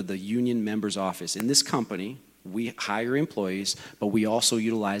to go to the union member's office. In this company, we hire employees, but we also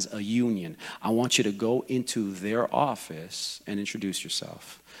utilize a union. I want you to go into their office and introduce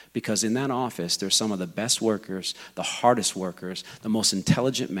yourself. Because in that office, there's some of the best workers, the hardest workers, the most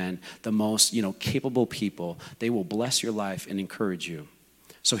intelligent men, the most, capable people. They will bless your life and encourage you.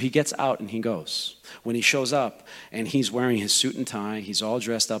 So he gets out and he goes. When he shows up and he's wearing his suit and tie, he's all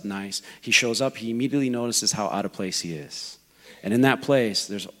dressed up nice. He shows up, he immediately notices how out of place he is. And in that place,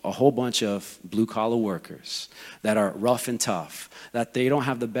 there's a whole bunch of blue-collar workers that are rough and tough, that they don't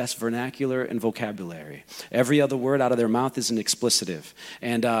have the best vernacular and vocabulary. Every other word out of their mouth is an explicitive.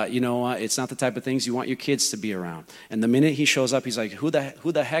 And it's not the type of things you want your kids to be around. And the minute he shows up, he's like, who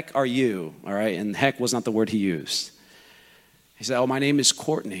the heck are you? All right, and heck was not the word he used. He said, oh, my name is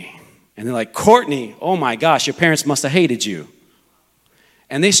Courtney. And they're like, Courtney, oh my gosh, your parents must have hated you.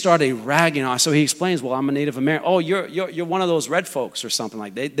 And they started ragging on. So he explains, well, I'm a Native American. Oh, you're one of those red folks or something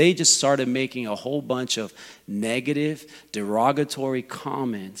like that. They just started making a whole bunch of negative, derogatory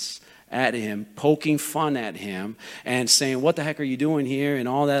comments at him, poking fun at him, and saying, what the heck are you doing here, and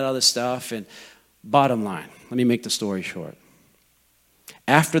all that other stuff. And bottom line, let me make the story short.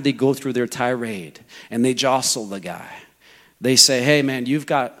 After they go through their tirade and they jostle the guy, they say, hey, man, you've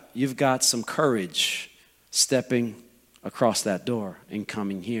got some courage stepping across that door and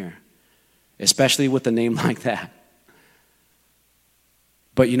coming here, especially with a name like that.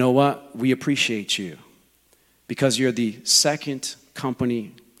 But you know what? We appreciate you because you're the second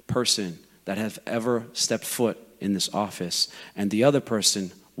company person that have ever stepped foot in this office, and the other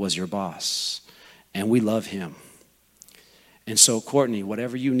person was your boss, and we love him. And so, Courtney,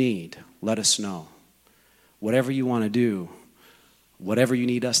 whatever you need, let us know. Whatever you want to do, whatever you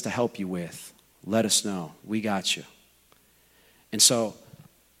need us to help you with, let us know. We got you. And so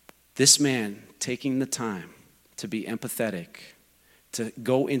this man taking the time to be empathetic, to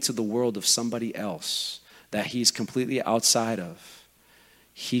go into the world of somebody else that he's completely outside of,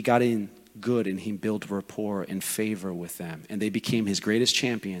 he got in good and he built rapport and favor with them. And they became his greatest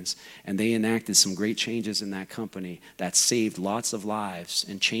champions, and they enacted some great changes in that company that saved lots of lives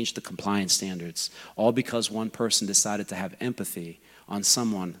and changed the compliance standards, all because one person decided to have empathy on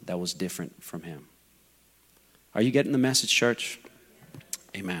someone that was different from him. Are you getting the message, church?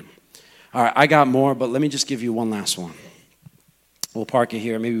 Amen. All right, I got more, but let me just give you one last one. We'll park it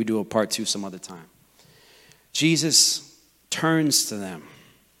here. Maybe we do a part 2 some other time. Jesus turns to them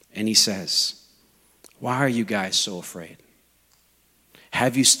and he says, why are you guys so afraid?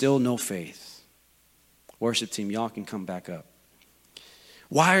 Have you still no faith? Worship team, y'all can come back up.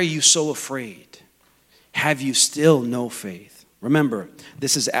 Why are you so afraid? Have you still no faith? Remember,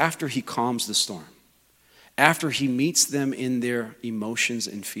 this is after he calms the storm. After he meets them in their emotions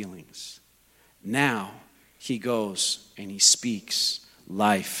and feelings. Now he goes and he speaks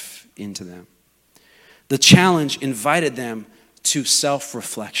life into them. The challenge invited them to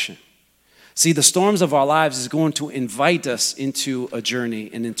self-reflection. See, the storms of our lives is going to invite us into a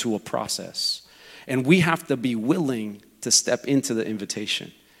journey and into a process. And we have to be willing to step into the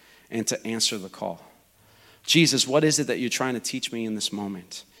invitation and to answer the call. Jesus, what is it that you're trying to teach me in this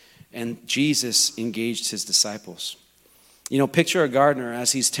moment? And Jesus engaged his disciples. Picture a gardener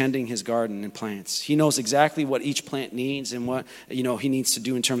as he's tending his garden and plants. He knows exactly what each plant needs and what, he needs to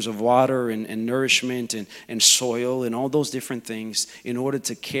do in terms of water and nourishment and soil and all those different things in order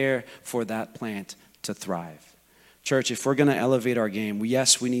to care for that plant to thrive. Church, if we're going to elevate our game,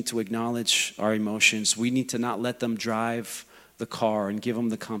 yes, we need to acknowledge our emotions. We need to not let them drive the car and give them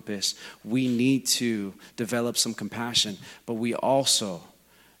the compass. We need to develop some compassion, but we also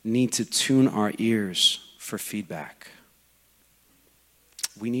need to tune our ears for feedback.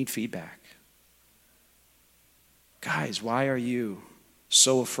 We need feedback. Guys, why are you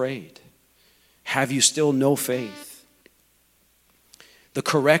so afraid? Have you still no faith? The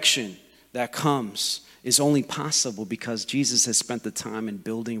correction that comes is only possible because Jesus has spent the time in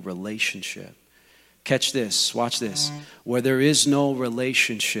building relationship. Catch this, watch this. Where there is no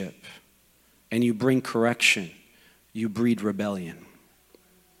relationship and you bring correction, you breed rebellion.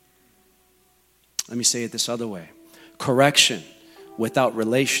 Let me say it this other way. Correction without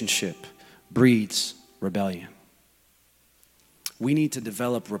relationship breeds rebellion. We need to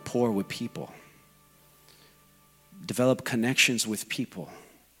develop rapport with people. Develop connections with people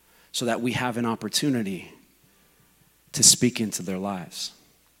so that we have an opportunity to speak into their lives.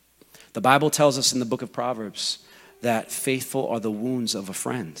 The Bible tells us in the book of Proverbs that faithful are the wounds of a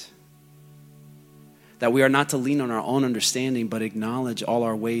friend. That we are not to lean on our own understanding, but acknowledge all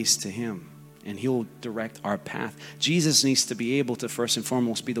our ways to him, and he'll direct our path. Jesus needs to be able to first and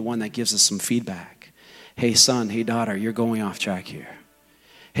foremost be the one that gives us some feedback. Hey, son, hey, daughter, you're going off track here.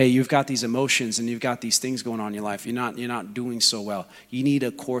 Hey, you've got these emotions and you've got these things going on in your life. You're not doing so well. You need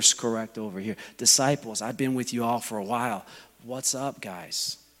a course correct over here. Disciples, I've been with you all for a while. What's up,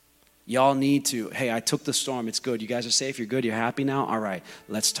 guys? Y'all need to, hey, I took the storm. It's good. You guys are safe. You're good. You're happy now? All right,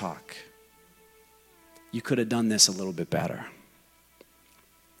 let's talk. You could have done this a little bit better.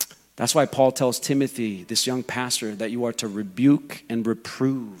 That's why Paul tells Timothy, this young pastor, that you are to rebuke and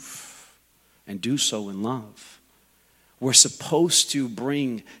reprove and do so in love. We're supposed to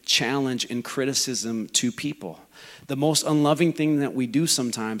bring challenge and criticism to people. The most unloving thing that we do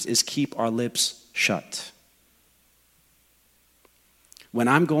sometimes is keep our lips shut. When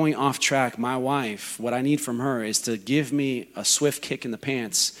I'm going off track, my wife, what I need from her is to give me a swift kick in the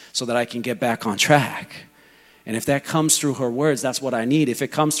pants so that I can get back on track. And if that comes through her words, that's what I need. If it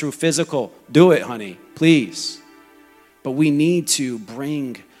comes through physical, do it, honey, please. But we need to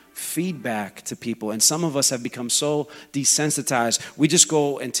bring feedback to people. And some of us have become so desensitized, we just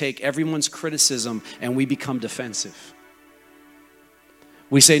go and take everyone's criticism and we become defensive.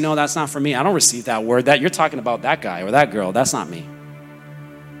 We say, no, that's not for me. I don't receive that word. That you're talking about that guy or that girl. That's not me.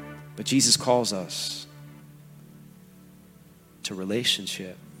 But Jesus calls us to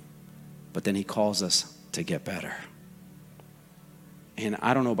relationship, but then he calls us to get better. And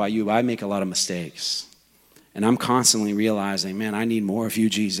I don't know about you, but I make a lot of mistakes. And I'm constantly realizing, man, I need more of you,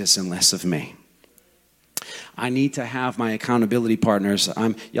 Jesus, and less of me. I need to have my accountability partners.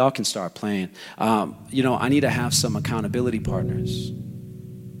 Y'all can start playing. I need to have some accountability partners.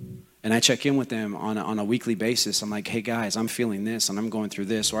 And I check in with them on a weekly basis. I'm like, hey, guys, I'm feeling this, and I'm going through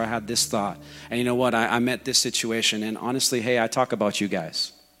this, or I had this thought. And you know what? I met this situation, and honestly, hey, I talk about you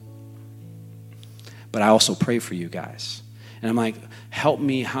guys. But I also pray for you guys. And I'm like, help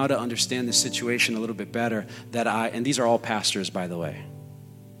me how to understand this situation a little bit better. And these are all pastors, by the way.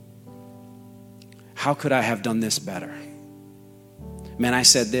 How could I have done this better? Man, I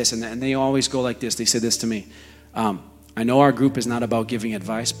said this, and they always go like this. They say this to me. I know our group is not about giving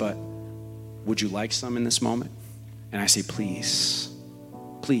advice, but would you like some in this moment? And I say, please,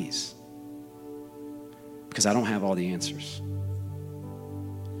 please. Because I don't have all the answers.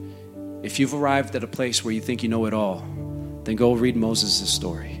 If you've arrived at a place where you think you know it all, then go read Moses'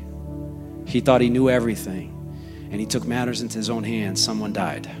 story. He thought he knew everything, and he took matters into his own hands. Someone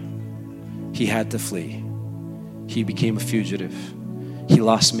died. He had to flee. He became a fugitive. He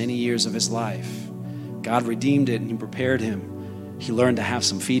lost many years of his life. God redeemed it, and he prepared him. He learned to have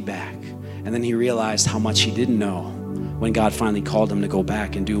some feedback, and then he realized how much he didn't know when God finally called him to go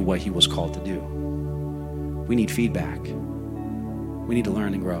back and do what he was called to do. We need feedback. We need to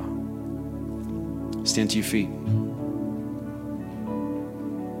learn and grow. Stand to your feet.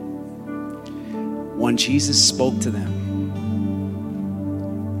 When Jesus spoke to them,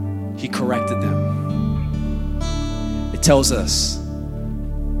 he corrected them. It tells us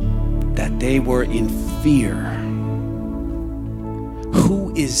that they were in fear.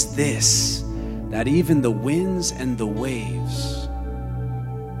 Who is this that even the winds and the waves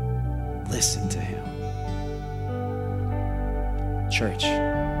listen to him? Church,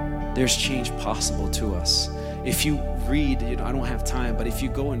 there's change possible to us. If you read, I don't have time, but if you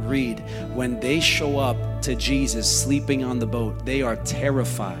go and read, when they show up to Jesus sleeping on the boat, they are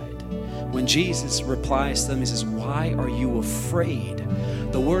terrified. When Jesus replies to them, he says, why are you afraid?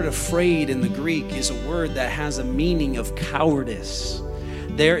 The word afraid in the Greek is a word that has a meaning of cowardice.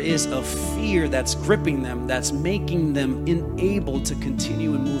 There is a fear that's gripping them, that's making them unable to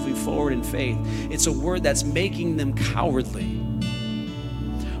continue in moving forward in faith. It's a word that's making them cowardly.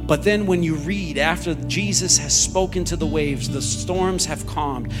 But then when you read, after Jesus has spoken to the waves, the storms have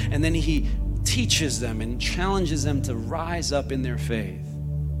calmed, and then he teaches them and challenges them to rise up in their faith.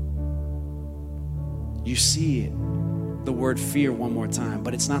 You see it, the word fear one more time,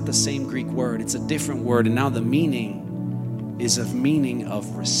 but it's not the same Greek word. It's a different word, and now the meaning is a meaning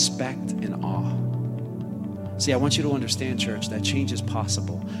of respect and awe. See, I want you to understand, church, that change is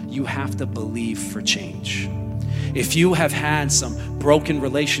possible. You have to believe for change. If you have had some broken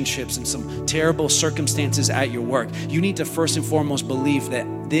relationships and some terrible circumstances at your work, you need to first and foremost believe that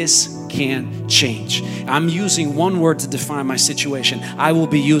this can change. I'm using one word to define my situation. I will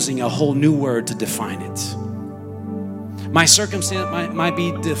be using a whole new word to define it. My circumstance might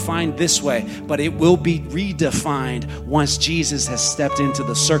be defined this way, but it will be redefined once Jesus has stepped into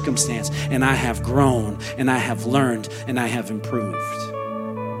the circumstance and I have grown and I have learned and I have improved.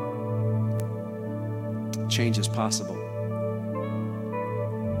 Change is possible.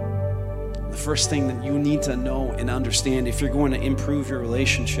 The first thing that you need to know and understand, if you're going to improve your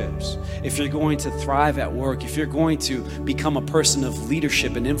relationships, if you're going to thrive at work, if you're going to become a person of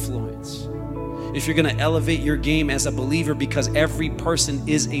leadership and influence, if you're going to elevate your game as a believer, because every person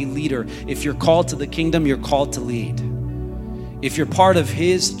is a leader. If you're called to the kingdom, you're called to lead. If you're part of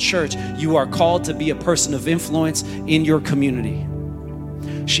his church, you are called to be a person of influence in your community.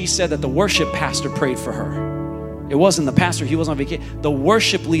 She said that the worship pastor prayed for her. It wasn't the pastor, he was on vacation. The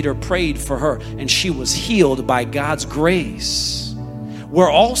worship leader prayed for her, and she was healed by God's grace. We're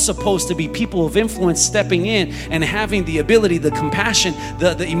all supposed to be people of influence, stepping in and having the ability, the compassion,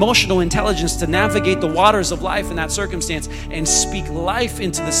 the emotional intelligence to navigate the waters of life in that circumstance and speak life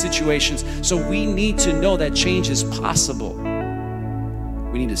into the situations. So we need to know that change is possible.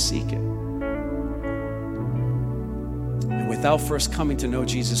 We need to seek it. And without first coming to know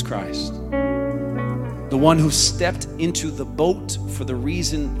Jesus Christ, the one who stepped into the boat for the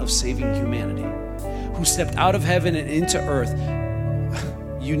reason of saving humanity, who stepped out of heaven and into earth,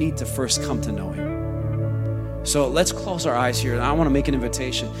 you need to first come to know him. So let's close our eyes here. And I want to make an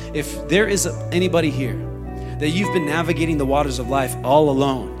invitation. If there is anybody here that you've been navigating the waters of life all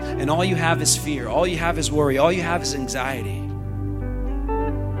alone, and all you have is fear, all you have is worry, all you have is anxiety,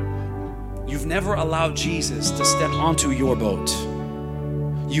 you've never allowed Jesus to step onto your boat.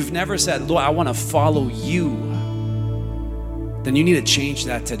 You've never said, Lord, I want to follow you. Then you need to change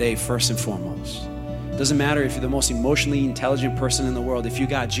that today, first and foremost. Doesn't matter if you're the most emotionally intelligent person in the world. If you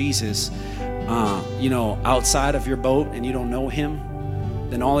got Jesus, outside of your boat and you don't know him,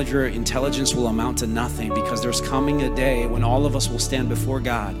 then all of your intelligence will amount to nothing, because there's coming a day when all of us will stand before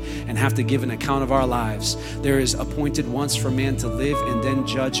God and have to give an account of our lives. There is appointed once for man to live and then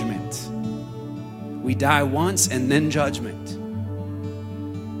judgment. We die once and then judgment.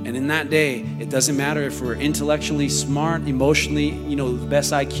 And in that day, it doesn't matter if we're intellectually smart, emotionally, the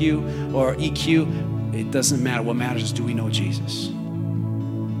best IQ or EQ. It doesn't matter. What matters is, do we know Jesus?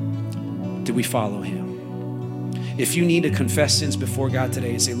 Do we follow him? If you need to confess sins before God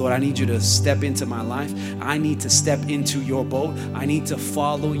today and say, Lord, I need you to step into my life. I need to step into your boat. I need to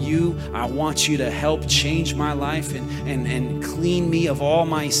follow you. I want you to help change my life and clean me of all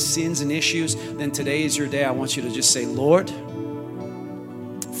my sins and issues. Then today is your day. I want you to just say, Lord,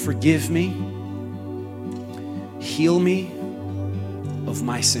 forgive me. Heal me of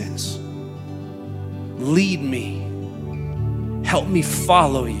my sins. Lead me. Help me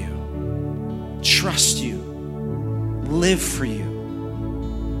follow you. Trust you. Live for you.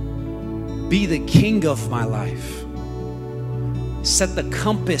 Be the king of my life. Set the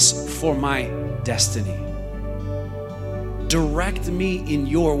compass for my destiny. Direct me in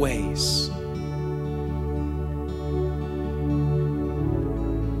your ways.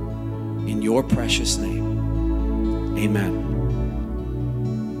 In your precious name. Amen.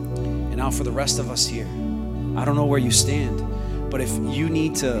 And now for the rest of us here, I don't know where you stand, but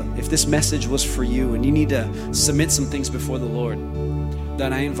if this message was for you and you need to submit some things before the Lord,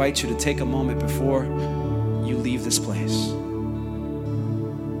 then I invite you to take a moment before you leave this place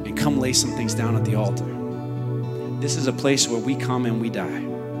and come lay some things down at the altar. This is a place where we come and we die.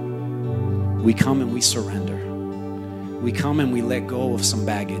 We come and we surrender. We come and we let go of some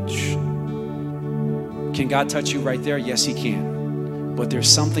baggage. Can God touch you right there? Yes, he can. But there's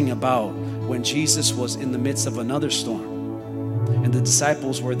something about when Jesus was in the midst of another storm and the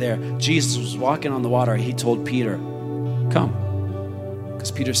disciples were there. Jesus was walking on the water. He told Peter, come.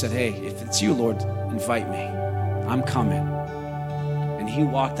 Because Peter said, hey, if it's you, Lord, invite me. I'm coming. And he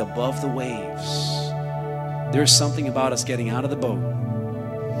walked above the waves. There's something about us getting out of the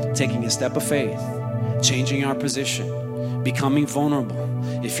boat, taking a step of faith, changing our position, becoming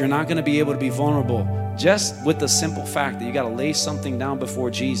vulnerable. If you're not going to be able to be vulnerable, just with the simple fact that you got to lay something down before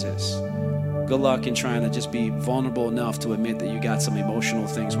Jesus, good luck in trying to just be vulnerable enough to admit that you got some emotional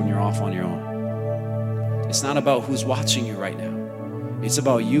things when you're off on your own. It's not about who's watching you right now. It's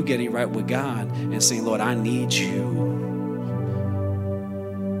about you getting right with God and saying, Lord, I need you.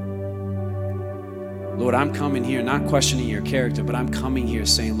 Lord, I'm coming here, not questioning your character, but I'm coming here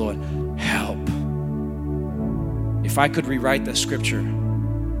saying, Lord, help. If I could rewrite the scripture,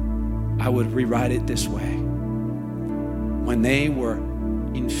 I would rewrite it this way. When they were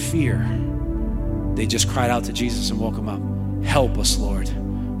in fear, they just cried out to Jesus and woke him up. Help us, Lord.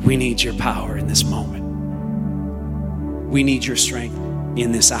 We need your power in this moment. We need your strength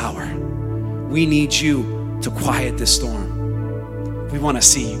in this hour. We need you to quiet this storm. We want to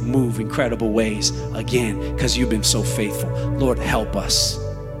see you move incredible ways again because you've been so faithful. Lord, help us.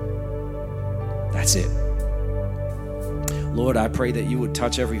 That's it. Lord, I pray that you would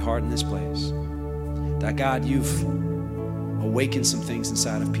touch every heart in this place. That, God, you've awakened some things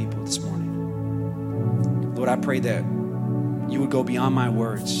inside of people this morning. Lord, I pray that you would go beyond my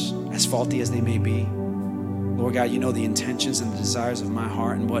words, as faulty as they may be. Lord God, you know the intentions and the desires of my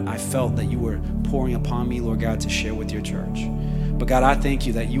heart and what I felt that you were pouring upon me, Lord God, to share with your church. But God, I thank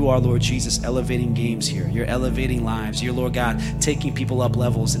you that you are, Lord Jesus, elevating games here. You're elevating lives. You're, Lord God, taking people up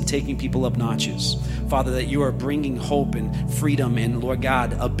levels and taking people up notches. Father, that you are bringing hope and freedom and, Lord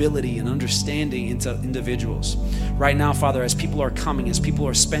God, ability and understanding into individuals. Right now, Father, as people are coming, as people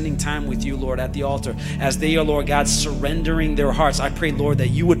are spending time with you, Lord, at the altar, as they are, Lord God, surrendering their hearts, I pray, Lord, that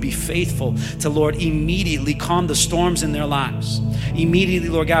you would be faithful to, Lord, immediately calm the storms in their lives. Immediately,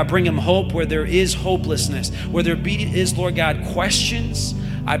 Lord God, bring them hope where there is hopelessness, where there is, Lord God, questions.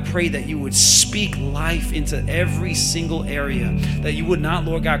 I pray that you would speak life into every single area, that you would not,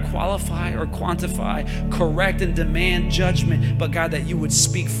 Lord God, qualify or quantify, correct and demand judgment, but God, that you would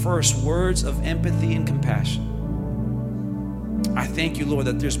speak first words of empathy and compassion. I thank you, Lord,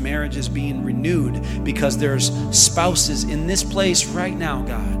 that there's marriages being renewed because there's spouses in this place right now,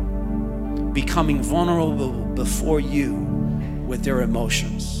 God, becoming vulnerable before you with their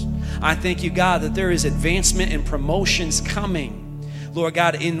emotions. I thank you, God, that there is advancement and promotions coming, Lord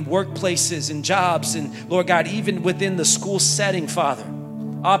God, in workplaces and jobs, and Lord God, even within the school setting, Father,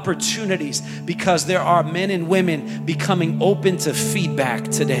 opportunities, because there are men and women becoming open to feedback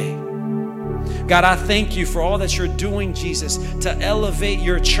today. God, I thank you for all that you're doing, Jesus, to elevate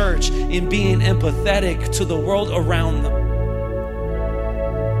your church in being empathetic to the world around them.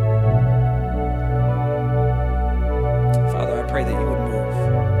 Father, I pray that you would move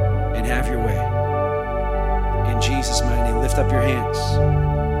and have your way. In Jesus' mighty name, lift up your hands.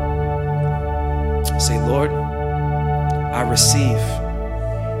 Say, Lord, I receive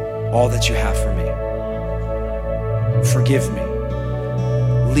all that you have for me. Forgive me.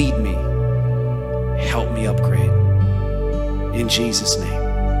 Lead me. Help me upgrade. In Jesus' name,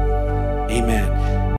 amen.